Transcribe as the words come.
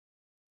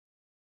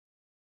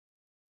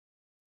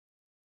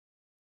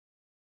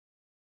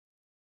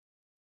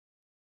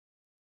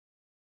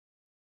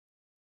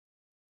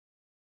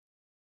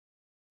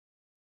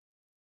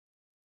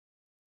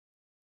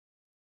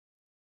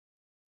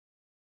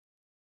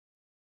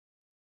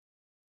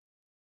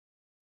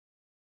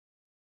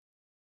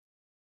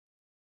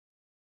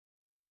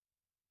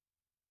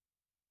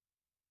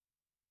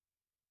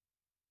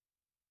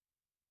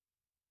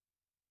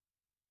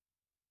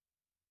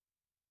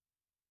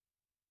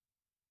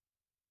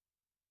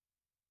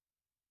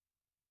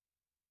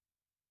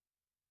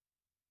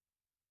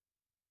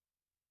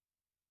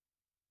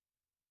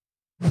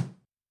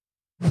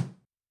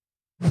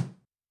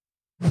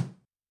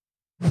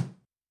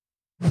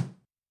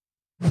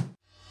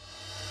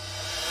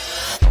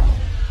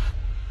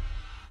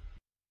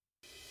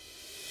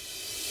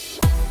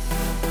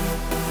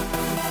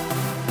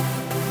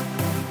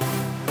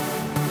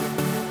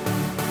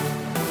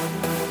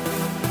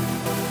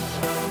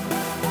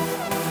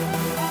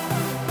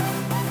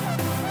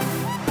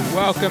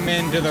Welcome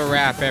into the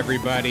Wrap,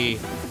 everybody.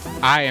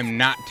 I am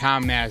not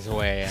Tom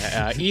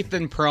Mazaway.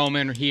 Ethan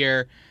Perlman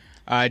here,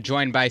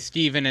 joined by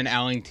Stephen and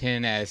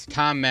Ellington as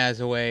Tom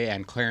Mazaway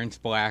and Clarence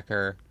Black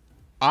are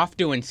off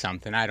doing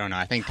something. I don't know.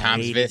 I think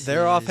Tom's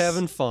They're off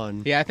having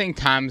fun. Yeah, I think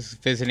Tom's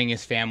visiting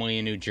his family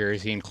in New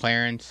Jersey, and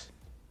Clarence,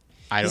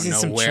 I don't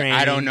know where. Training,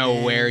 I don't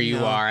know where you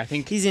know. are. I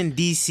think he's in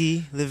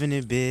D.C., living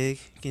it big,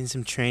 getting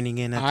some training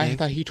in. I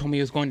thought he told me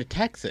he was going to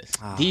Texas,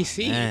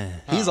 D.C.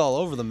 Man. He's all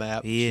over the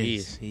map. He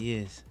is. He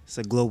is. It's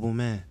a global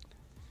man.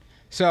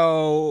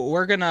 So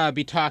we're gonna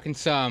be talking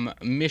some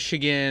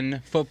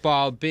Michigan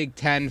football, Big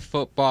Ten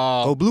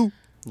football. Go blue.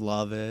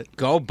 Love it.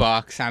 Go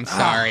Bucks. I'm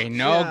sorry.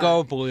 No, God.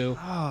 go blue.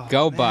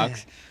 Go man.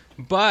 Bucks.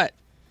 But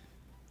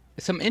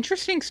some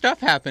interesting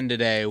stuff happened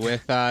today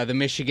with the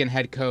Michigan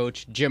head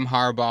coach, Jim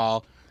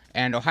Harbaugh,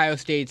 and Ohio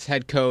State's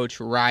head coach,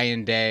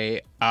 Ryan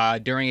Day,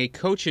 during a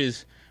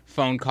coach's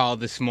phone call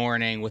this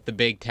morning with the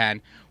Big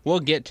Ten. We'll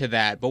get to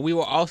that. But we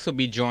will also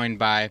be joined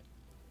by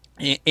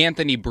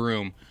Anthony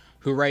Broom,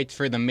 who writes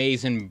for the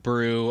Maize and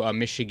Brew, a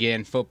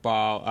Michigan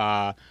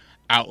football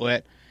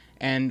outlet.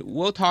 And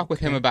we'll talk with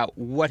him about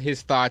what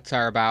his thoughts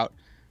are about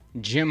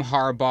Jim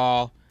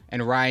Harbaugh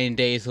and Ryan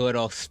Day's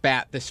little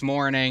spat this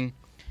morning.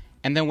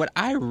 And then what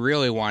I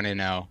really want to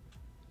know,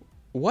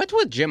 what's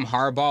with Jim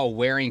Harbaugh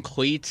wearing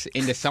cleats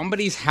into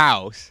somebody's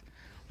house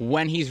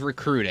when he's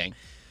recruiting?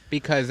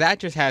 Because that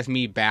just has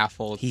me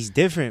baffled. He's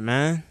different,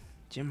 man.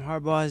 Jim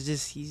Harbaugh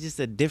he's just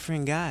a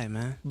different guy,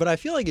 man. But I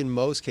feel like in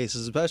most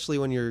cases, especially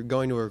when you're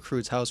going to a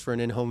recruit's house for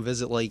an in-home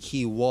visit like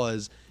he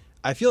was,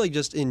 I feel like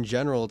just in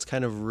general, it's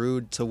kind of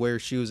rude to wear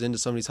shoes into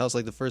somebody's house.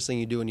 Like the first thing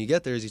you do when you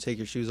get there is you take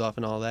your shoes off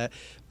and all that.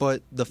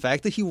 But the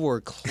fact that he wore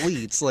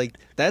cleats, like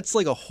that's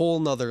like a whole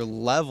nother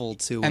level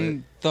to it.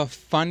 And the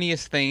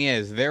funniest thing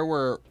is there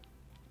were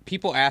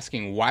people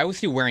asking, why was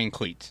he wearing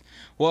cleats?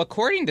 Well,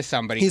 according to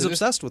somebody... He's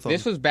obsessed with them.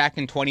 This was back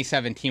in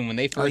 2017 when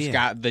they first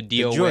got the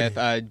deal with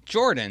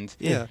Jordans.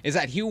 Yeah. Is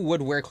that he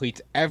would wear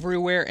cleats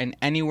everywhere and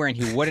anywhere, and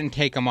he wouldn't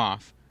take them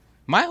off.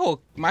 My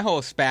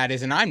whole spat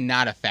is, and I'm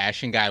not a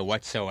fashion guy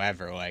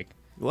whatsoever. Like,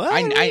 what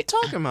are you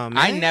talking about,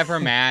 man? I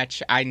never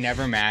match,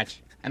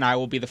 and I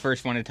will be the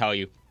first one to tell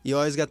you. You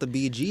always got the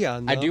BG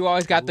on, though. I do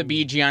always got the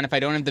BG on. If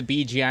I don't have the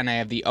BG on, I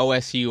have the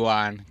OSU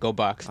on. Go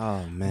Bucks.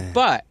 Oh, man.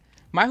 But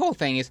my whole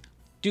thing is,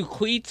 do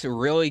cleats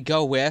really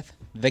go with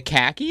the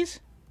khakis?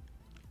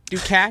 Do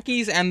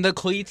khakis and the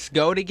cleats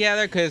go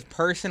together? Because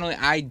personally,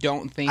 I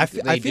don't think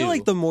they do. I feel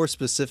like the more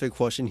specific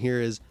question here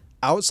is,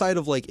 outside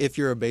of like if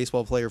you're a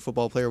baseball player,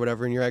 football player,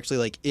 whatever, and you're actually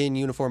like in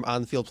uniform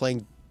on the field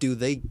playing,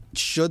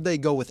 should they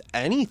go with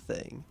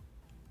anything?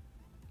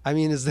 I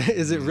mean, is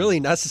it really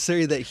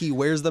necessary that he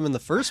wears them in the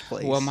first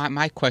place? Well,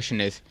 my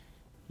question is,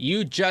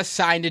 you just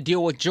signed a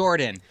deal with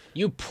Jordan.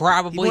 You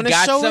probably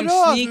got show some it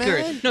off,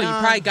 sneakers. man. No, you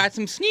probably got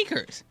some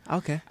sneakers.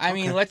 Okay. I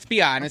mean, let's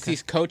be honest.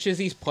 These coaches,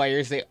 these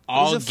players, they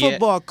all He's a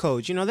football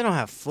coach. You know, they don't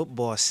have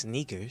football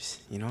sneakers.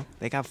 You know,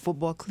 they got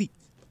football cleats.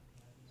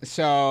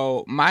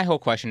 So my whole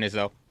question is,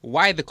 though,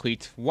 why the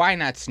cleats? Why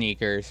not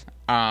sneakers?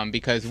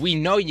 Because we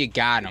know you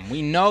got them.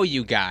 We know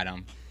you got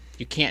them.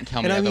 You can't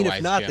tell me and I otherwise, mean,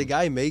 if not, Jim. the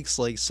guy makes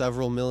like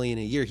several million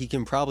a year. He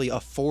can probably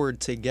afford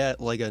to get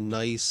like a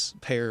nice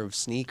pair of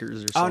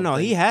sneakers or something. Oh, no,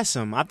 he has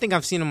some. I think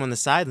I've seen him on the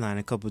sideline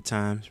a couple of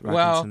times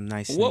rocking some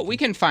nice sneakers. Well, we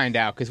can find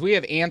out because we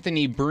have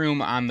Anthony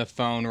Broom on the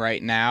phone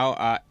right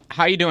now.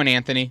 How you doing,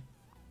 Anthony?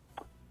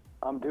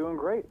 I'm doing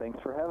great. Thanks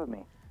for having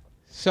me.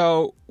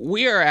 So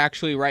we are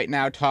actually right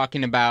now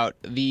talking about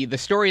the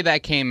story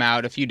that came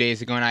out a few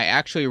days ago, and I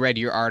actually read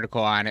your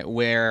article on it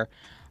where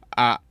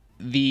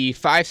the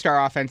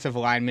five-star offensive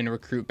lineman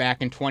recruit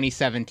back in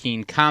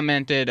 2017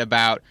 commented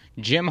about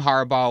Jim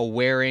Harbaugh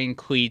wearing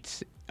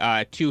cleats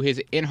to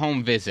his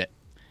in-home visit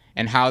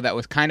and how that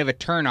was kind of a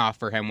turnoff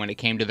for him when it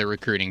came to the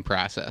recruiting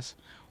process.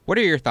 What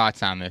are your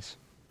thoughts on this?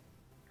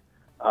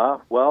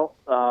 Well,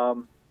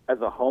 as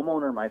a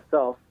homeowner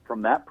myself,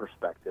 from that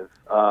perspective,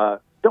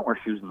 don't wear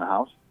shoes in the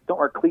house. Don't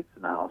wear cleats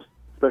in the house,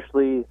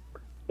 especially,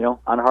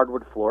 on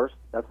hardwood floors.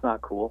 That's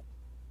not cool.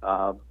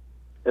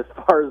 As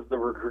far as the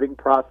recruiting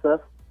process,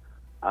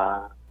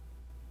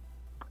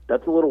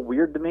 that's a little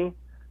weird to me,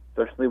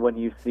 especially when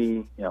you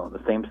see,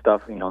 the same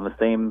stuff, in the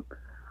same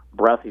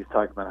breath he's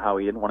talking about how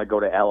he didn't want to go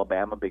to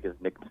Alabama because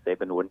Nick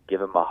Saban wouldn't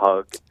give him a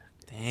hug.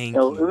 Thank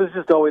you. It was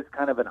just always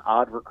kind of an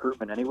odd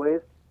recruitment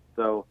anyways.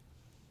 So,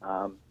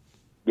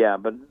 yeah,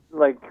 but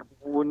like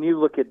when you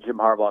look at Jim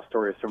Harbaugh's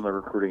stories from the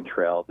recruiting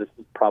trail, this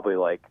is probably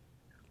like,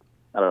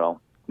 I don't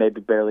know,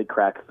 maybe barely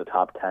cracks the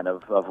top 10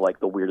 of like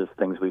the weirdest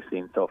things we've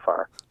seen so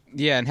far.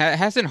 Yeah, and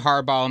hasn't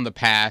Harbaugh in the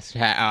past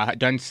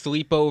done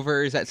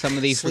sleepovers at some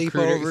of these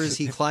recruiters?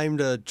 He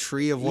climbed a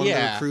tree of one of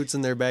the recruits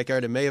in their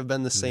backyard. It may have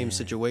been the same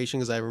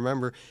situation because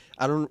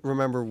I don't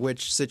remember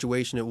which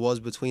situation it was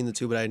between the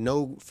two, but I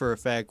know for a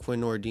fact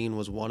Quinn Nordine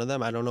was one of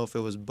them. I don't know if it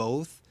was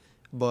both,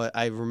 but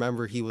I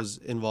remember he was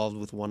involved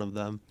with one of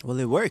them. Well,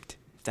 it worked,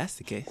 if that's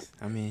the case.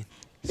 I mean...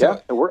 Yeah,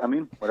 it worked. I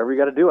mean, whatever you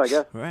got to do, I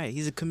guess. Right,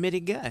 he's a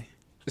committed guy.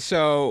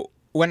 So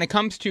when it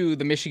comes to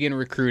the Michigan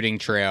recruiting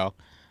trail,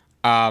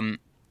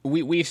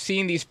 we've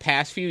seen these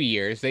past few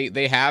years,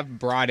 they have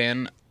brought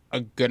in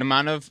a good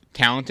amount of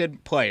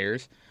talented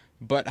players,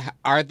 but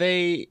are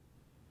they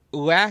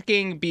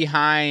lacking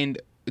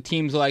behind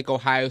teams like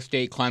Ohio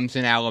State,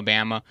 Clemson,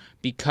 Alabama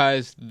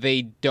because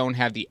they don't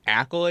have the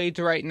accolades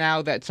right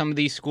now that some of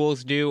these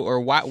schools do? Or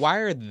why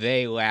are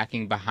they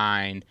lacking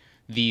behind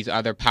these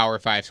other Power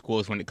 5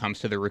 schools when it comes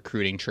to the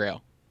recruiting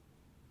trail?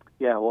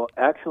 Yeah, well,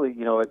 actually,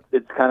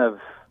 it's kind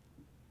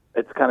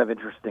of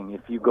interesting.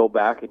 If you go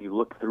back and you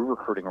look through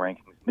recruiting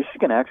rankings,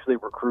 Michigan actually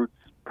recruits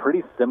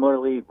pretty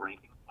similarly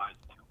ranking-wise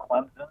to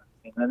Clemson.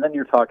 And then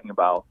you're talking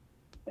about,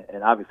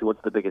 and obviously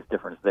what's the biggest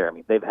difference there? I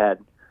mean, they've had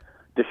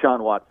Deshaun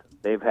Watson,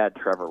 they've had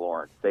Trevor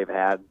Lawrence, they've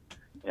had,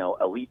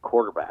 elite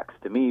quarterbacks.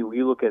 To me, when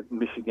you look at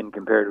Michigan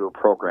compared to a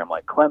program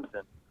like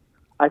Clemson,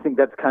 I think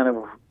that's kind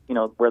of,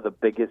 where the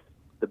biggest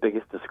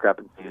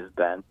discrepancy has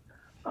been.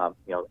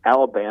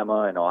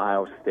 Alabama and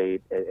Ohio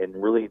State, and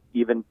really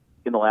even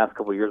in the last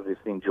couple of years, we've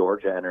seen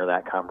Georgia enter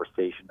that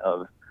conversation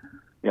of,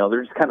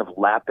 they're just kind of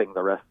lapping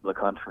the rest of the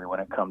country when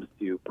it comes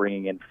to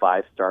bringing in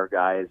 5-star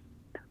guys,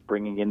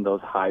 bringing in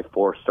those high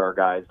 4-star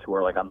guys who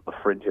are like on the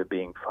fringe of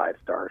being 5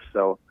 stars.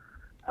 So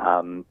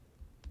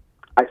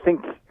I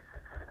think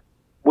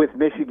with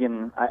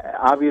Michigan,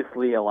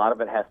 obviously a lot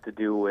of it has to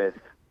do with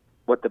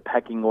what the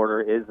pecking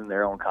order is in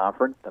their own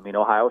conference. I mean,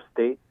 Ohio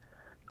State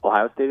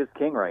is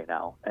king right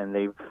now, and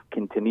they've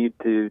continued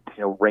to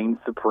reign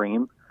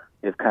supreme.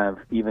 They've kind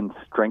of even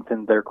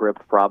strengthened their grip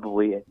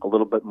probably a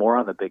little bit more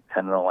on the Big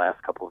Ten in the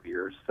last couple of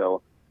years.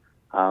 So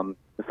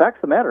the fact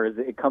of the matter is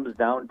it comes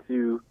down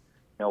to,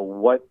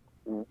 what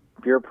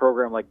if you're a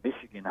program like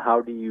Michigan,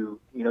 how do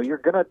you're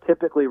going to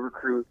typically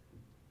recruit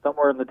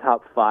somewhere in the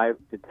top 5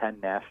 to 10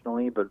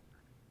 nationally, but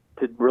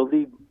to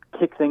really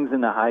kick things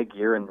into high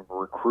gear and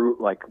recruit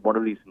like one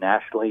of these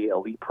nationally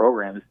elite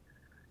programs,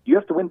 you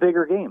have to win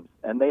bigger games,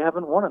 and they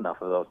haven't won enough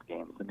of those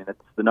games. I mean,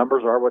 the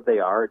numbers are what they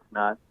are. It's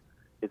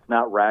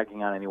not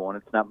ragging on anyone.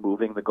 It's not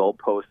moving the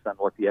goalposts on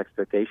what the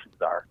expectations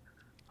are.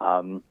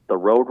 The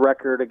road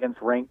record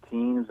against ranked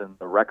teams and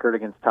the record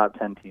against top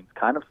 10 teams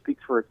kind of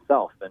speaks for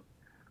itself. And,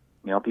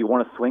 if you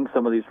want to swing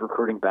some of these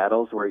recruiting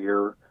battles where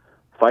you're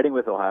fighting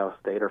with Ohio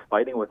State or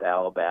fighting with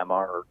Alabama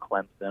or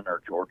Clemson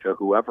or Georgia,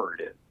 whoever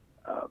it is,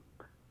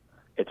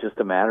 it's just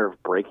a matter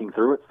of breaking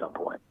through at some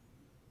point.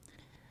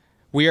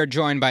 We are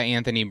joined by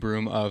Anthony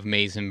Broom of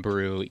Mason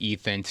Brew,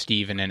 Ethan,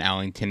 Steven, and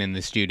Ellington in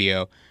the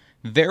studio.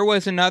 There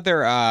was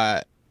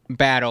another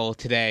battle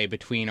today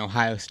between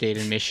Ohio State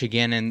and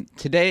Michigan, and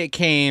today it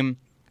came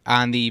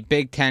on the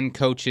Big Ten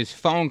coach's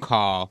phone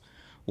call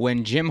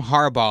when Jim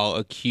Harbaugh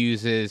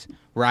accuses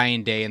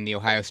Ryan Day and the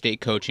Ohio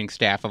State coaching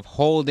staff of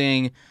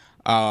holding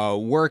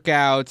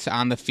workouts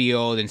on the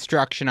field,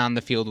 instruction on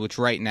the field, which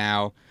right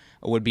now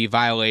would be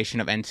violation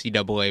of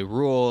NCAA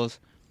rules.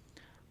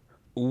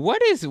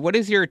 What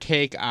is your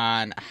take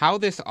on how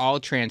this all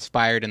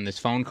transpired in this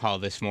phone call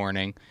this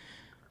morning?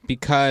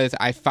 Because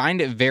I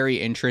find it very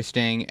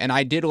interesting, and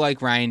I did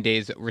like Ryan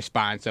Day's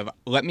response of,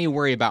 let me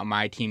worry about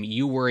my team,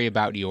 you worry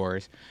about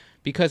yours,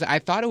 because I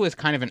thought it was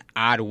kind of an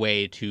odd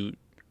way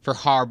for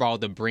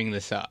Harbaugh to bring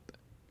this up.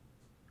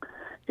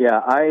 Yeah,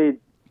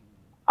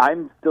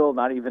 I'm still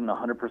not even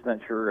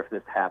 100% sure if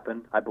this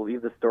happened. I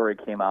believe the story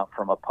came out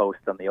from a post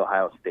on the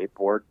Ohio State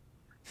board.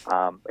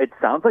 It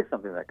sounds like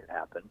something that could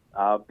happen.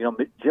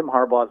 Jim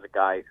Harbaugh is a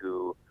guy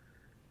who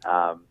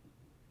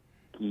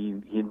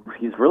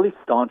he's really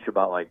staunch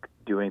about like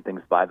doing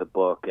things by the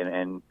book,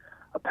 and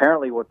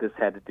apparently what this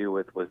had to do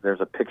with was there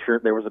was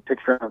a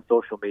picture on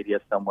social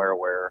media somewhere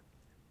where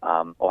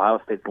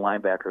Ohio State's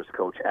linebackers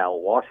coach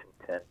Al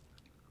Washington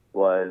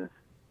was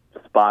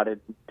spotted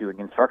doing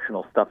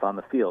instructional stuff on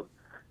the field.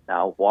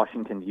 Now,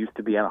 Washington used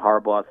to be on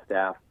Harbaugh's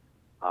staff.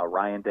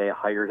 Ryan Day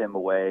hired him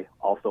away,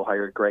 also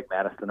hired Greg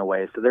Madison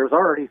away. So there's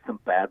already some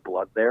bad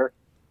blood there.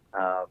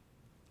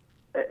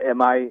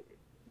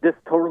 This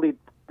totally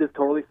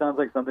sounds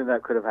like something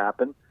that could have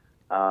happened.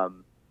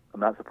 I'm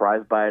not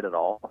surprised by it at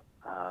all.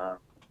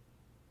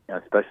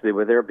 Especially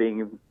with there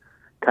being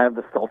kind of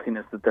the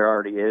saltiness that there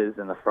already is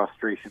and the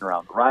frustration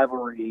around the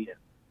rivalry. And,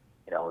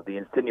 the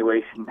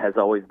insinuation has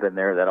always been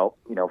there that,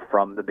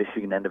 from the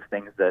Michigan end of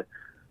things that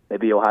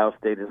maybe Ohio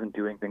State isn't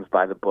doing things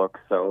by the book.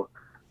 So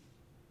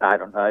I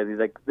don't know.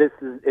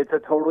 It's a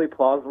totally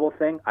plausible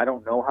thing. I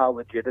don't know how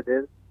legit it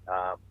is.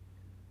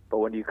 But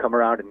when you come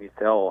around and you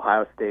say,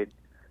 Ohio State,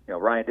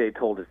 Ryan Day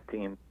told his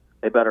team,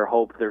 they better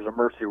hope there's a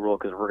mercy rule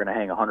because we're going to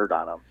hang 100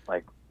 on them.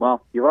 Like,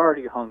 well, you've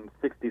already hung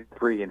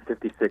 63 and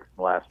 56 in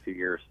the last few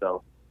years.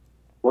 So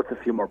what's a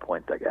few more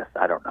points, I guess?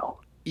 I don't know.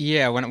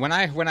 Yeah, when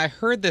I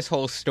heard this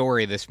whole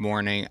story this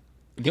morning,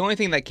 the only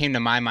thing that came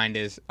to my mind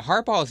is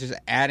Harbaugh is just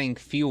adding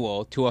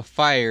fuel to a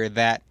fire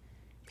that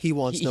he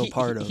wants no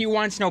part of. He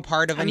wants no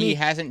part of, and he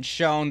hasn't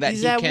shown that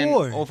he can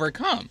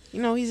overcome.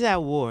 He's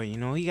at war.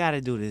 He got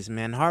to do this,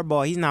 man.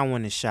 Harbaugh, he's not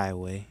one to shy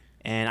away.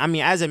 And, I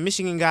mean, as a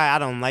Michigan guy, I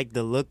don't like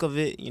the look of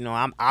it.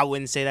 I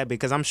wouldn't say that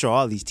because I'm sure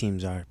all these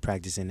teams are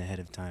practicing ahead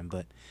of time.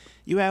 But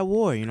you at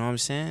war, you know what I'm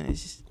saying?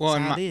 It's just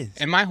how it is.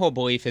 And my whole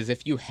belief is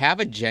if you have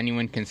a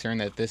genuine concern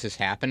that this is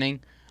happening,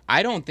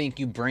 I don't think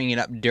you bring it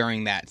up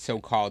during that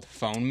so-called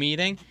phone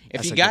meeting. If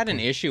That's you a got good an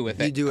point. issue with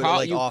You it, do it, call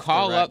like, off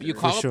the record. you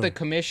call For up sure. the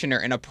commissioner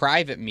in a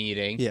private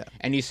meeting, Yeah.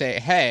 and you say,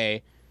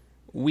 "Hey,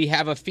 we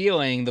have a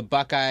feeling the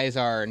Buckeyes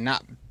are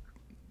not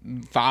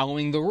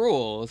following the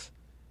rules,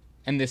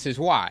 and this is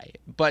why."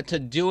 But to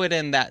do it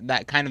in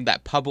that kind of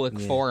that public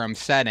forum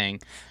setting,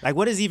 Like,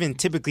 what is even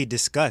typically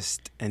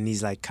discussed in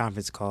these like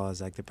conference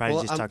calls? Like, they're probably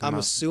Well, just talking I'm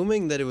about.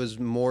 assuming that it was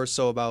more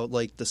so about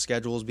like the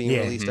schedules being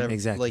Yeah, released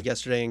exactly. like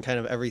yesterday, and kind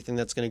of everything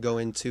that's going to go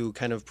into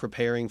kind of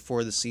preparing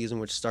for the season,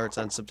 which starts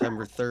on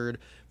September 3rd,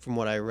 from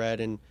what I read.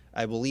 And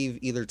I believe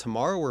either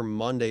tomorrow or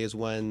Monday is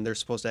when they're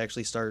supposed to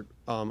actually start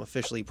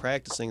officially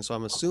practicing. So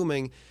I'm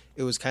assuming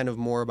it was kind of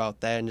more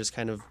about that and just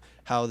kind of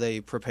how they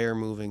prepare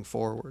moving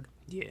forward.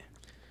 Yeah.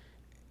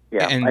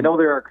 Yeah, And- I know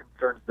there are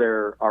concerns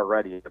there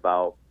already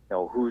about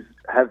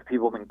have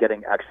people been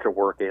getting extra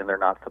work in they're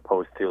not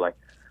supposed to. Like,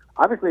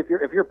 obviously, if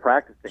you're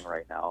practicing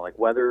right now, like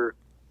whether,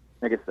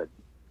 like I said,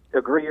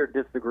 agree or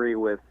disagree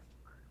with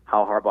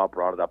how Harbaugh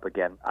brought it up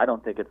again, I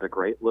don't think it's a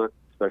great look,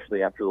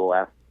 especially after the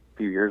last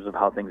few years of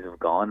how things have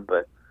gone.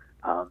 But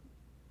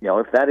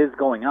if that is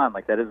going on,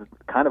 like that is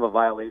kind of a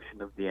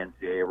violation of the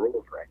NCAA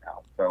rules right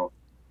now. So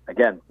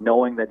again,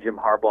 knowing that Jim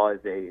Harbaugh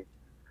is a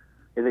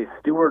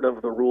steward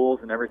of the rules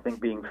and everything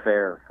being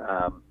fair.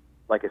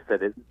 Like I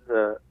said,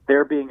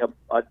 there being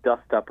a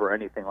dust up or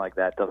anything like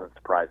that doesn't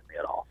surprise me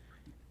at all.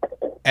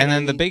 and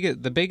then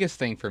the biggest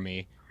thing for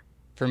me,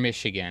 for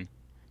Michigan,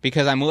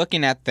 because I'm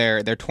looking at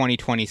their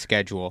 2020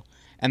 schedule,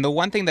 and the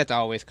one thing that's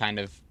always kind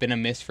of been a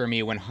miss for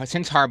me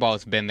since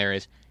Harbaugh's been there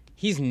is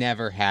he's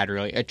never had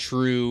really a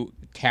true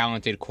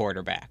talented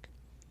quarterback.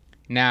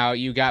 Now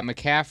you got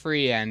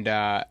McCaffrey and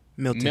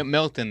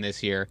Milton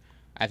this year,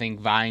 I think,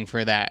 vying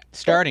for that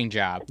starting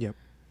job. Yep.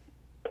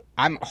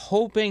 I'm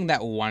hoping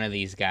that one of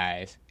these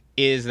guys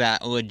is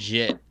that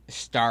legit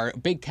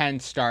Big Ten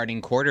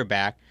starting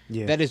quarterback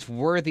that is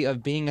worthy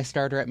of being a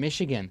starter at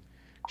Michigan.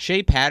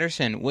 Shea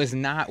Patterson was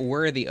not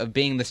worthy of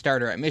being the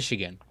starter at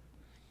Michigan.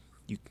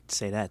 You could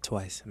say that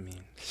twice. I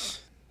mean,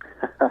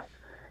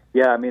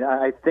 Yeah, I mean,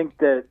 I think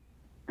that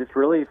this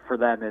really for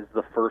them is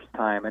the first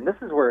time, and this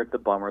is where it's a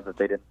bummer that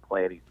they didn't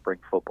play any spring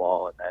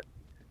football, and that,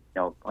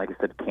 like I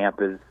said,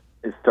 camp is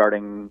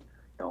starting.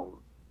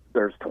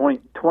 There's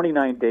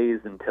 29 days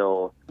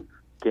until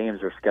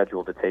games are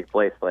scheduled to take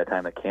place by the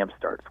time the camp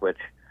starts, which,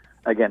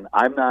 again,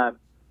 I'm not,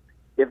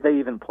 if they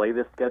even play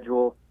this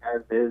schedule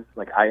as is,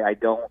 like I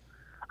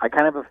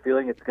kind of have a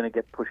feeling it's going to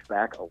get pushed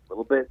back a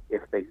little bit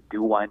if they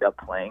do wind up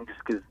playing, just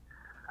because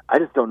I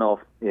just don't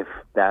know if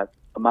that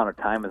amount of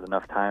time is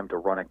enough time to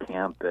run a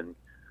camp, and,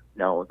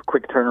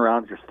 quick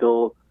turnarounds, you're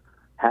still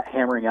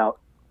hammering out,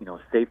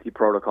 safety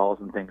protocols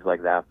and things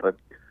like that, but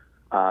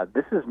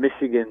this is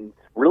Michigan's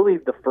really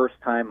the first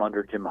time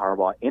under Jim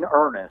Harbaugh in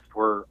earnest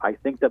where I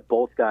think that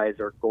both guys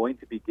are going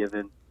to be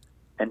given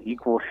an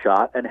equal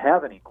shot and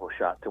have an equal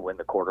shot to win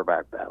the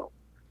quarterback battle.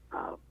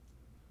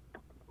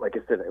 Like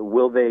I said,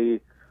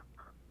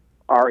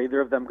 are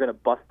either of them going to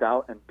bust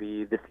out and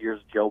be this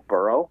year's Joe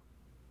Burrow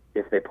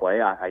if they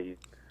play? I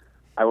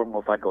don't know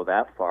if I'd go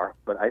that far,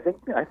 but I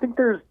think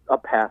there's a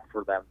path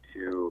for them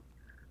to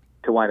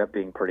wind up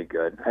being pretty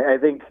good. I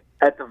think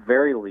at the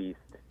very least,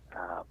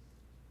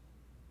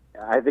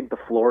 I think the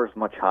floor is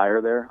much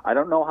higher there. I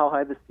don't know how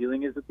high the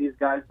ceiling is with these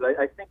guys, but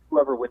I think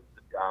whoever wins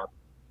the job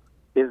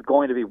is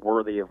going to be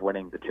worthy of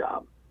winning the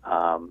job.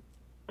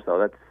 So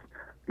that's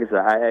because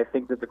I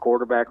think that the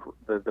quarterback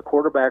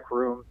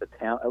room, the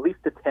talent, at least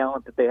the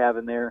talent that they have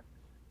in there,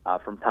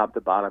 from top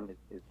to bottom,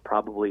 is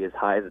probably as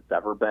high as it's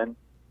ever been.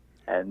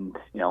 And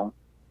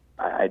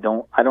I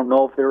don't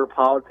know if there were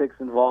politics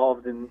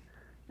involved in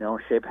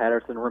Shea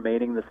Patterson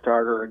remaining the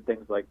starter and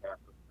things like that.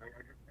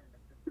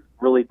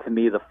 Really, to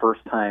me, the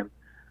first time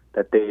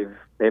that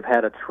they've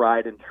had a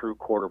tried and true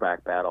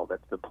quarterback battle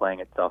that's been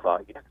playing itself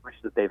out. You just wish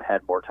that they've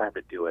had more time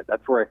to do it.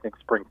 That's where I think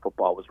spring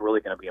football was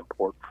really going to be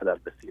important for them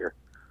this year.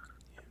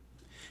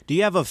 do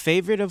you have a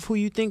favorite of who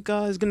you think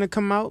is going to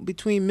come out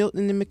between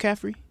Milton and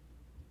McCaffrey?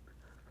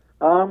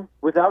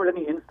 Without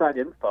any inside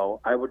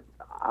info, I would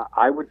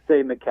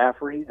say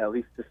McCaffrey, at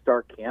least to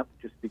start camp,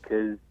 just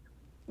because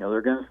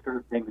they're going to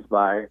start things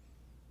by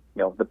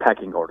the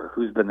pecking order,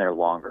 who's been there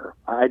longer.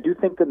 I do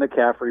think that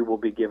McCaffrey will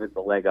be given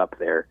the leg up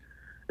there,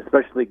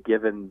 especially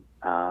given,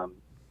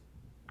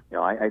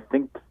 I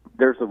think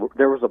there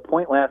was a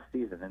point last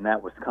season in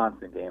that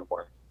Wisconsin game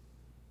where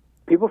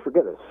people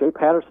forget this. Shea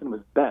Patterson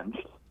was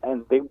benched,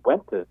 and they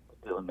went to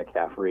Dylan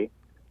McCaffrey.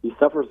 He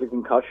suffers a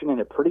concussion, and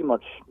it pretty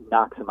much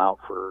knocks him out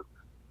for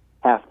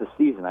half the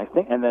season, I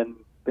think. And then,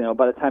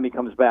 by the time he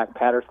comes back,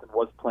 Patterson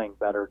was playing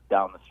better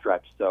down the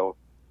stretch. So,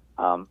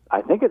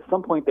 I think at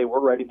some point they were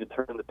ready to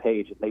turn the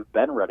page, and they've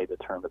been ready to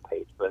turn the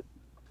page, but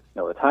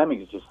the timing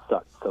has just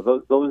sucked.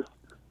 So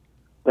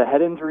the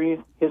head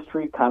injury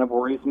history kind of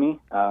worries me.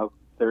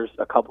 There's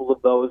a couple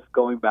of those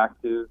going back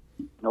to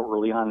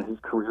early on in his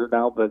career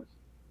now, but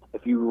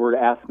if you were to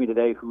ask me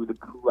today who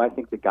I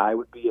think the guy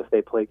would be if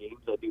they play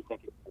games, I do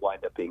think it would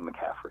wind up being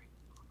McCaffrey.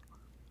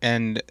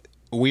 And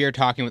We are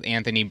talking with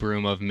Anthony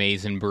Broom of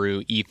Maize and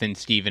Brew, Ethan,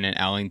 Steven, and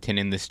Ellington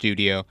in the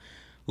studio.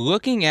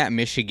 Looking at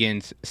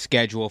Michigan's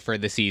schedule for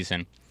the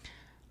season,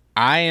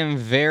 I am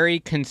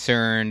very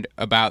concerned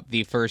about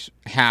the first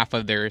half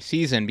of their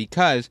season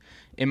because,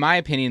 in my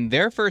opinion,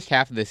 their first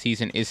half of the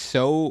season is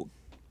so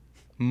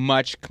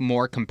much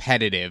more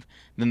competitive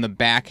than the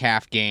back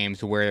half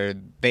games where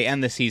they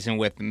end the season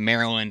with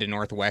Maryland and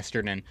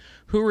Northwestern, and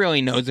who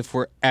really knows if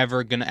we're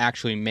ever going to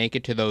actually make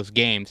it to those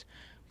games.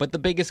 But the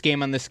biggest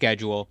game on the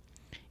schedule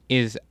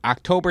is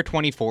October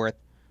 24th,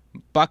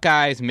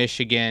 Buckeyes,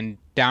 Michigan,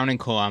 down in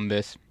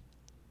Columbus.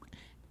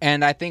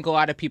 And I think a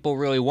lot of people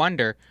really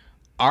wonder,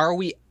 are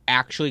we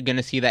actually going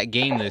to see that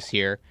game this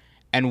year?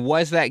 And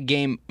was that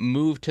game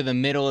moved to the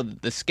middle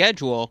of the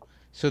schedule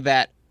so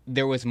that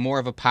there was more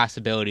of a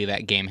possibility of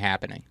that game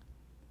happening?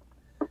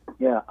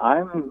 Yeah,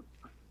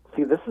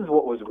 this is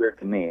what was weird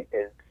to me.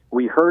 Is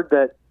we heard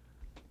that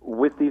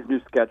with these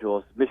new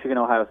schedules,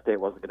 Michigan-Ohio State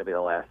wasn't going to be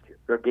the last year,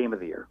 or game of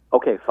the year.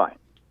 Okay, fine.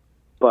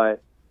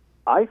 But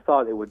I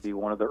thought it would be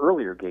one of the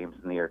earlier games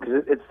in the year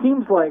because it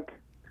seems like,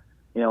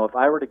 if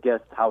I were to guess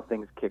how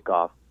things kick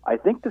off, I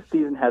think the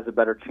season has a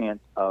better chance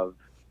of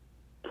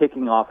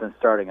kicking off and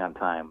starting on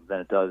time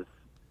than it does,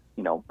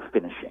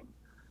 finishing.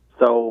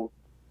 So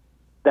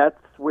that's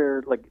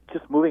where,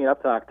 just moving it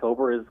up to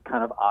October is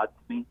kind of odd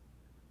to me.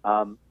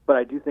 But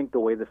I do think the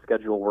way the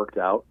schedule worked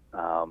out,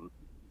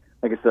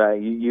 like I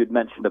said, you had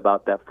mentioned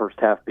about that first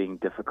half being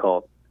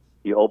difficult.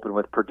 You open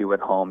with Purdue at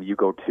home. You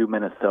go to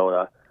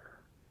Minnesota.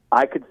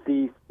 I could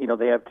see,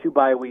 they have 2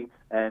 bye weeks,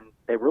 and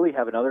they really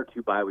have another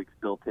 2 bye weeks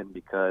built in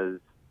because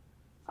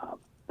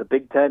the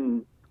Big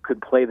Ten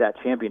could play that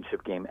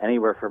championship game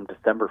anywhere from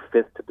December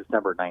 5th to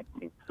December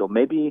 19th. So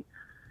maybe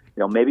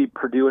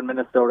Purdue and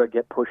Minnesota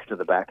get pushed to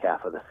the back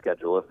half of the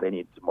schedule if they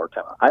need some more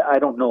time. I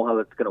don't know how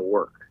that's going to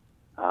work.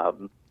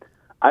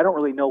 I don't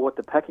really know what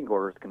the pecking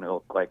order is going to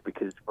look like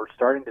because we're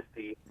starting to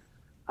see,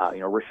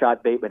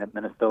 Rashad Bateman at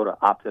Minnesota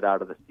opted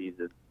out of the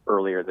season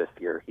earlier this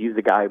year. He's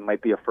a guy who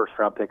might be a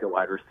first-round pick at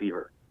wide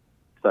receiver.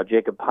 So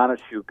Jacob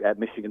Panasiuk at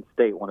Michigan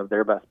State, one of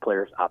their best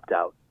players, opt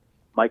out.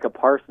 Micah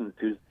Parsons,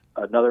 who's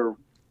another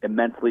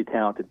immensely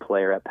talented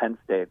player at Penn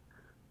State,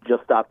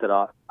 just opted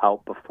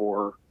out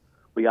before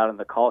we got on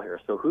the call here.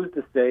 So who's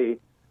to say,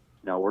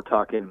 we're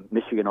talking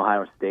Michigan,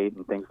 Ohio State,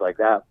 and things like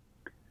that.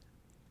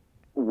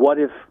 What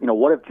if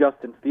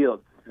Justin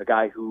Fields, a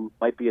guy who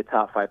might be a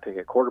top 5 pick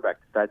at quarterback,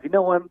 decides,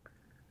 what,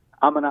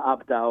 I'm going to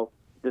opt out.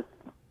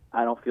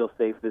 I don't feel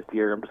safe this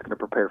year. I'm just going to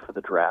prepare for the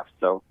draft.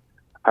 So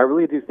I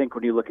really do think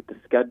when you look at the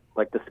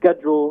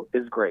schedule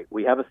is great.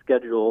 We have a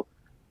schedule.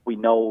 We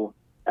know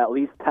at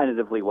least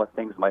tentatively what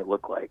things might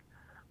look like.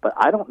 But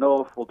I don't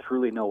know if we'll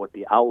truly know what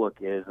the outlook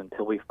is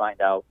until we find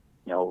out,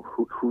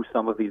 who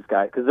some of these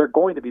guys, because they're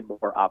going to be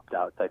more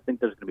opt-outs. I think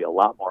there's going to be a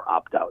lot more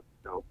opt-outs.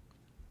 So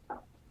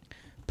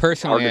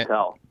personally, hard to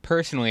tell.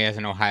 Personally, as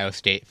an Ohio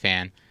State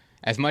fan,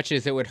 as much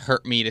as it would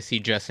hurt me to see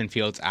Justin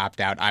Fields opt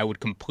out, I would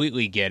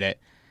completely get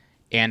it.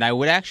 And I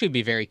would actually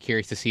be very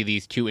curious to see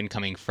these 2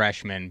 incoming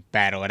freshmen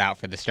battle it out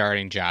for the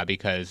starting job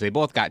because they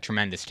both got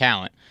tremendous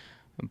talent.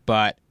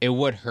 But it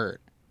would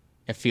hurt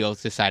if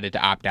Fields decided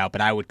to opt out,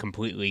 but I would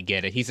completely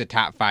get it. He's a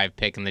top 5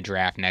 pick in the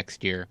draft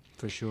next year.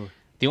 For sure.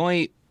 The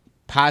only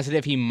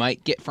positive he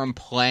might get from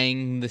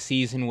playing the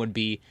season would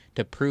be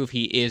to prove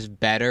he is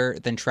better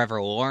than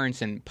Trevor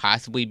Lawrence and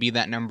possibly be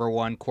that number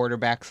 1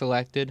 quarterback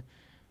selected.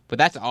 But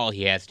that's all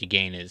he has to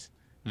gain is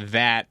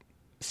that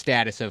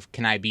status of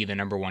can I be the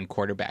number 1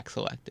 quarterback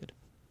selected.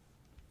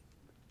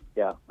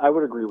 Yeah, I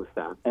would agree with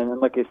that. And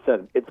like I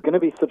said, it's going to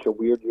be such a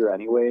weird year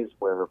anyways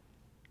where,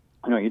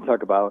 you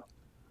talk about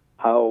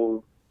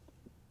how,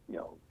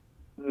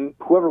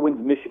 whoever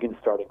wins Michigan's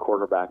starting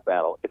quarterback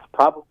battle, it's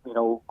probably,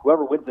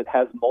 whoever wins it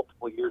has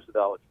multiple years of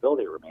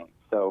eligibility remaining.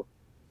 So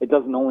it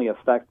doesn't only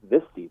affect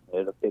this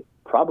season, it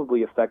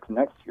probably affects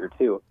next year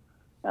too.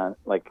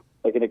 Like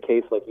in a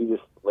case like you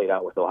just laid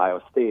out with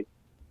Ohio State,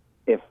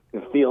 if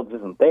Fields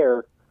isn't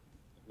there,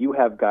 you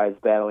have guys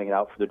battling it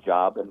out for the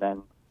job, and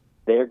then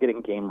they're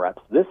getting game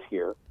reps this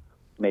year.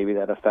 Maybe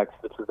that affects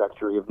the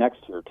trajectory of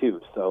next year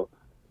too. So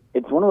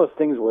it's one of those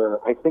things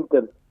where I think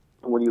that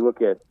when you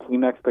look at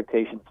team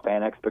expectations,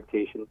 fan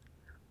expectations,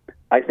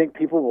 I think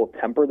people will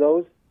temper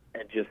those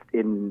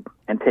and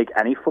take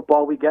any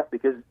football we get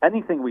because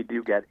anything we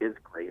do get is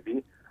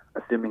gravy,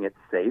 assuming it's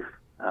safe.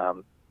 I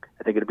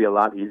think it'd be a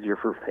lot easier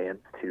for fans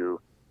to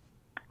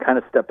kind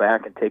of step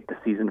back and take the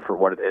season for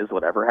what it is,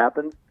 whatever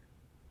happens.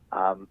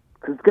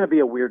 Because it's going to be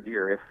a weird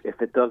year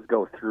if it does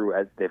go through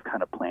as they've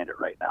kind of planned it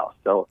right now.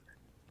 So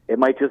it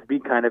might just be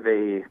kind of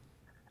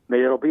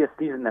it'll be a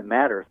season that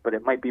matters, but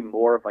it might be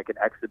more of like an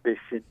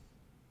exhibition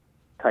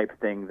type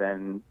thing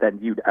than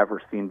you'd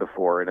ever seen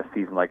before in a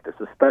season like this,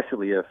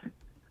 especially if,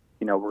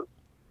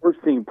 we're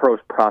seeing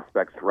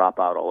prospects drop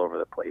out all over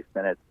the place.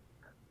 And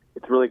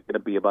it's really going to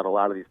be about a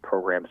lot of these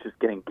programs just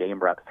getting game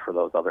reps for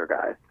those other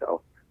guys.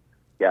 So,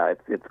 yeah,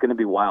 it's going to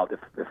be wild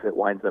if it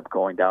winds up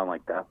going down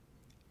like that.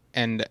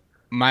 And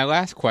My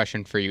last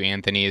question for you,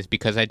 Anthony, is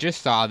because I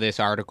just saw this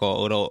article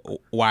a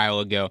little while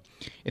ago.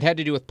 It had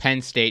to do with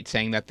Penn State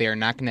saying that they are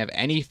not going to have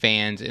any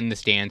fans in the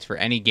stands for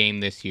any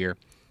game this year.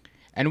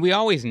 And we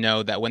always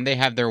know that when they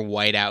have their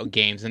whiteout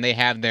games and they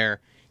have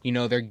their,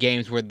 their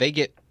games where they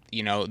get,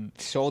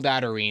 sold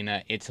out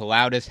arena, it's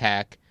loud as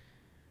heck.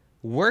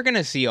 We're going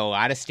to see a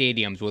lot of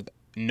stadiums with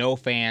no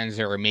fans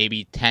or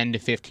maybe 10 to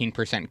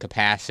 15%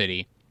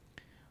 capacity.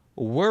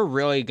 We're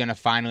really going to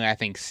finally, I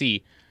think,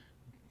 see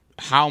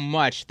how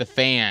much the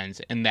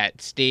fans in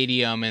that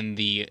stadium and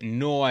the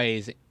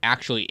noise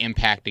actually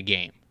impact a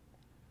game.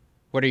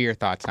 What are your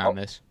thoughts on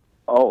this?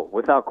 Oh,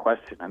 without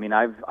question. I mean,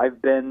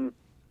 I've been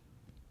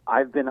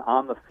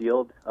on the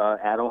field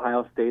at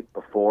Ohio State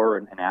before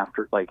and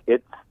after. Like,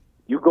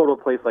 you go to a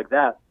place like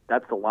that,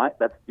 that's the line.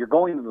 You're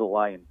going to the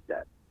Lions'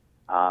 Den.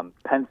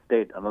 Penn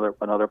State,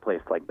 another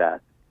place like that.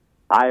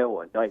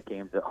 Iowa night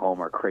games at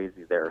home are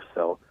crazy there.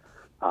 So,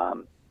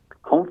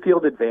 home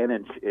field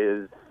advantage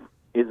is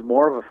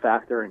more of a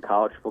factor in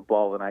college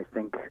football than I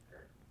think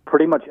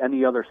pretty much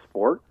any other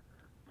sport.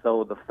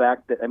 So the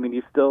fact that, I mean,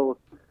 there's still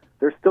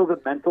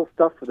the mental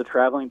stuff for the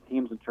traveling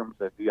teams in terms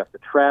of you have to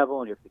travel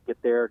and you have to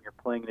get there and you're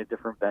playing in a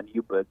different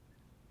venue, but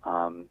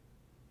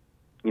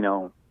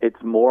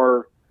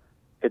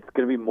it's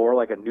going to be more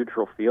like a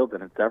neutral field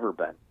than it's ever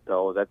been.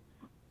 So that's,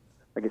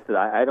 like I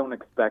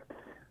said,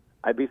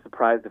 I'd be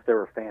surprised if there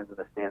were fans in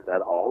the stands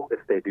at all if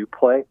they do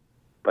play.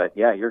 But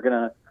yeah,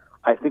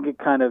 I think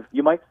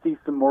you might see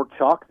some more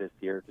chalk this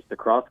year just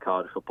across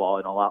college football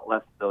and a lot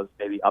less of those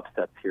maybe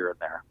upsets here and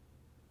there.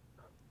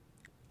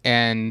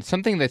 And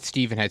something that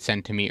Steven had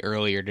sent to me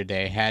earlier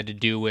today had to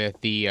do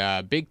with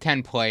the Big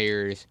Ten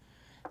players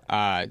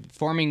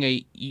forming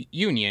a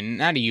union,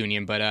 not a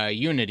union, but a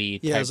unity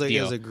type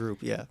deal. As a group,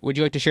 yeah. Would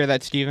you like to share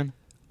that, Steven?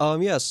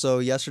 Yeah, so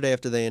yesterday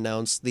after they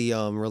announced the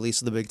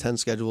release of the Big Ten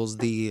schedules,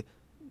 the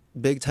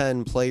Big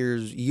Ten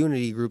players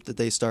unity group that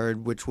they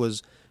started, which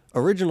was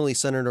originally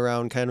centered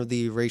around kind of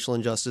the racial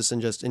injustice and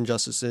just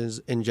injustices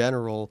in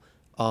general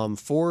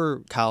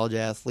for college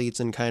athletes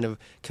and kind of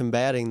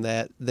combating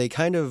that, they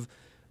kind of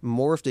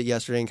morphed it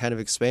yesterday and kind of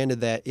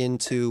expanded that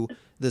into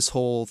this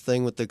whole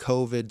thing with the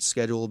COVID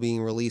schedule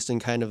being released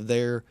and kind of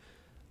their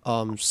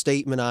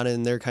statement on it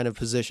and their kind of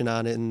position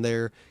on it and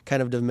their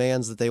kind of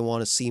demands that they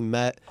want to see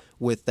met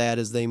with that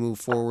as they move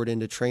forward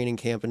into training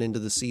camp and into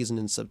the season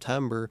in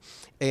September.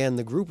 And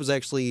the group was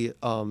actually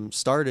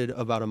started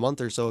about a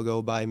month or so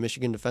ago by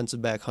Michigan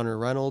defensive back Hunter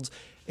Reynolds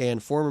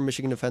and former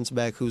Michigan defensive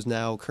back who's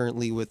now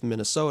currently with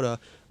Minnesota,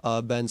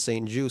 Ben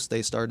St. Juste.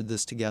 They started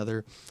this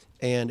together.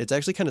 And it's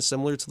actually kind of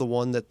similar to the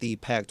one that the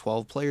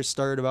Pac-12 players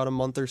started about a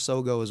month or so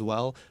ago as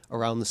well,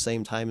 around the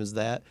same time as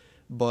that.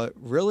 But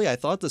really, I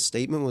thought the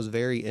statement was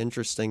very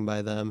interesting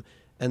by them,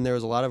 and there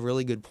was a lot of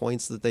really good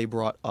points that they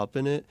brought up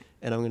in it,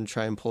 and I'm going to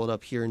try and pull it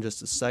up here in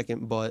just a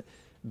second. But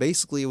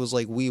basically, it was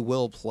like, we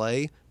will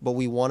play, but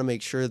we want to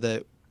make sure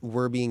that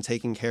we're being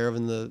taken care of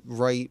and the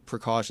right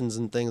precautions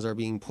and things are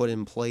being put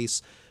in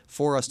place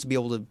for us to be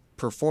able to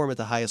perform at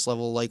the highest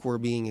level like we're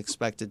being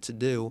expected to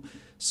do.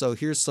 So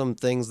here's some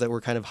things that were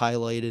kind of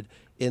highlighted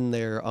in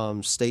their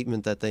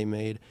statement that they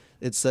made.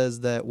 It says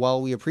that while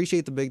we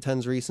appreciate the Big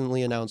Ten's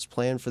recently announced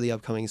plan for the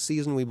upcoming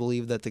season, we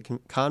believe that the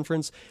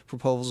conference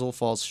proposal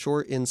falls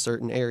short in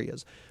certain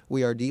areas.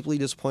 We are deeply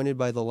disappointed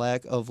by the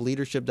lack of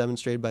leadership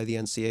demonstrated by the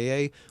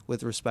NCAA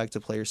with respect to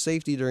player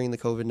safety during the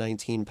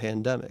COVID-19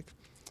 pandemic.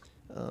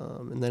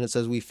 And then it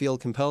says, we feel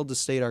compelled to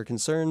state our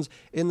concerns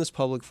in this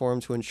public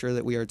forum to ensure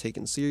that we are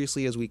taken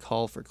seriously as we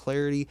call for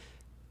clarity,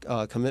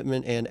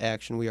 commitment, and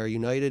action. We are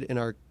united in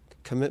our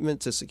commitment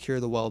to secure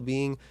the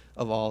well-being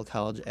of all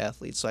college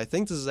athletes. So I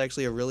think this is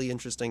actually a really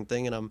interesting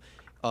thing, and I'm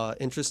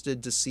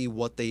interested to see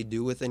what they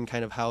do with it and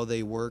kind of how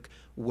they work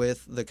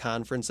with the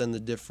conference and the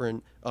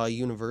different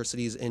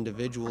universities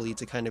individually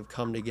to kind of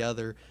come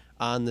together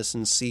on this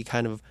and see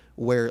kind of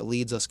where it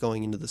leads us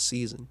going into the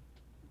season.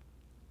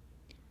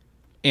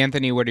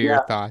 Anthony, what are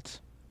your thoughts?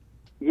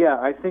 Yeah,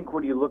 I think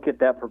when you look at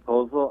that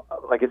proposal,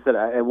 like I said,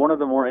 one of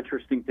the more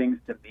interesting things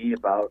to me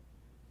about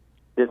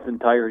this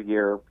entire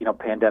year,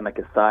 pandemic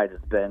aside,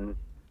 has been,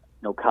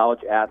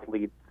 college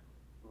athletes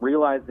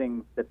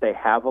realizing that they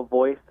have a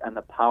voice and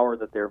the power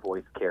that their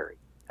voice carries.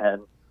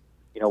 And,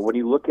 when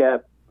you look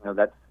at,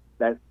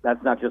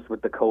 that's not just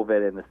with the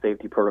COVID and the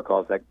safety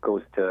protocols, that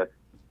goes to,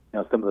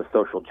 some of the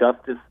social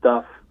justice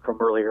stuff from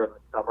earlier in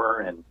the summer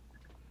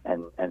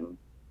and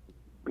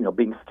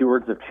being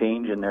stewards of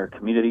change in their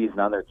communities and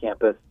on their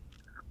campus.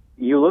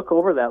 You look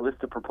over that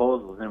list of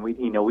proposals, and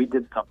we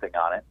did something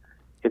on it.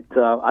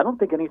 I don't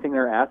think anything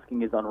they're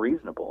asking is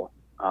unreasonable.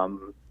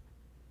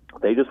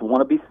 They just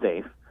want to be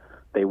safe.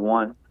 They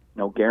want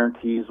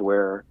guarantees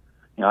where,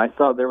 I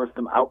saw there was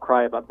some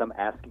outcry about them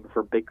asking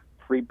for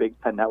free Big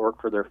Ten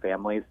network for their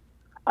families.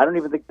 I don't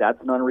even think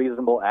that's an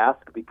unreasonable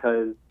ask,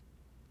 because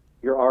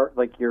your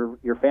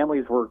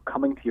families were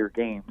coming to your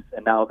games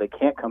and now they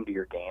can't come to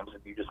your games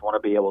and you just want to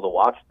be able to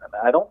watch them.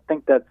 I don't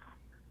think that's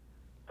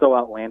so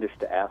outlandish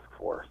to ask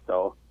for.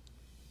 So,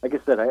 like I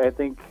said, I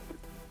think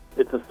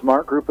it's a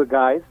smart group of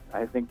guys.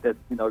 I think that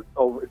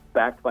it's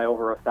backed by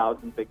over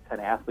 1,000 Big Ten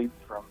athletes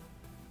from.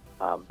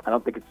 I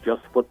don't think it's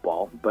just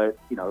football, but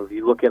if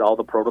you look at all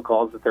the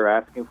protocols that they're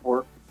asking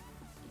for,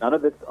 none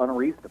of it's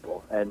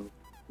unreasonable, and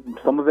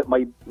some of it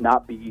might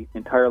not be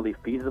entirely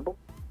feasible.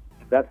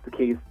 If that's the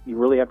case, you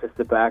really have to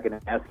sit back and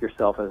ask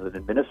yourself as an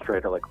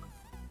administrator, like,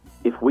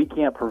 if we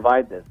can't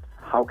provide this,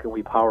 how can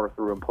we power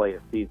through and play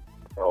a season?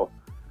 So,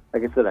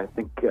 like I said, I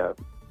think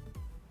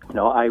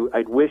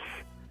I'd wish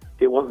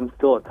it wasn't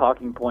still a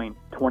talking point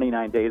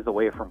 29 days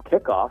away from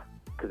kickoff,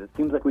 because it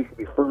seems like we should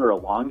be further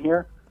along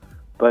here.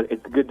 But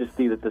it's good to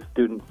see that the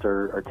students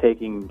are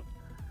taking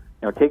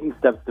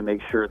steps to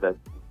make sure that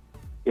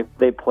if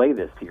they play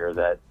this year,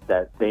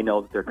 that they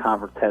know that their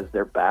conference has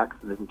their backs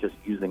and isn't just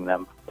using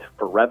them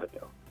for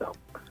revenue. So,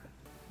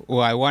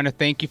 well, I want to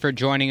thank you for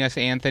joining us,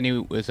 Anthony.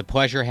 It was a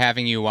pleasure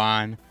having you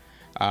on.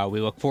 We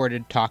look forward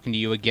to talking to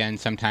you again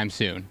sometime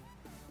soon.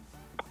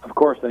 Of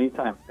course,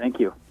 anytime. Thank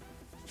you.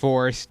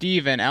 For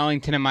Stephen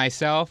Ellington and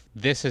myself,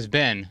 this has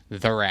been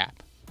The Wrap.